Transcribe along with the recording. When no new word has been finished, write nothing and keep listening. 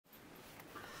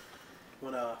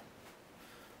when I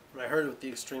heard what the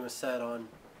extremist said on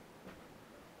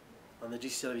the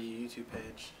g.c.w YouTube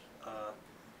page,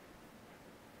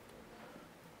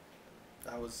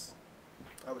 I was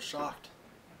shocked.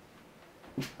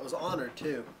 I was honored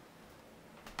too.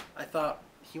 I thought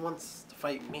he wants to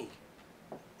fight me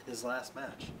in his last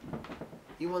match.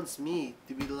 He wants me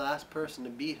to be the last person to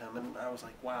beat him, and I was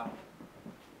like, wow,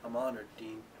 I'm honored,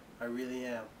 Dean. I really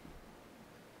am.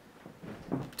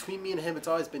 Between me and him, it's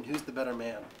always been who's the better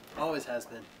man. Always has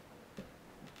been.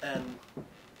 And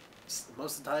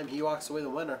most of the time, he walks away the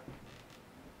winner.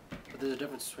 But there's a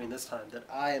difference between this time, that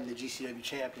I am the g.c.w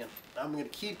champion. I'm going to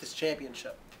keep this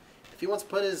championship. If he wants to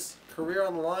put his career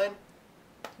on the line,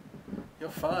 you know,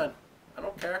 fine. I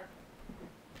don't care.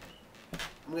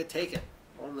 I'm going to take it.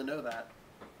 I want him to know that.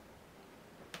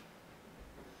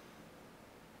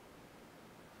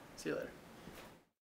 See you later.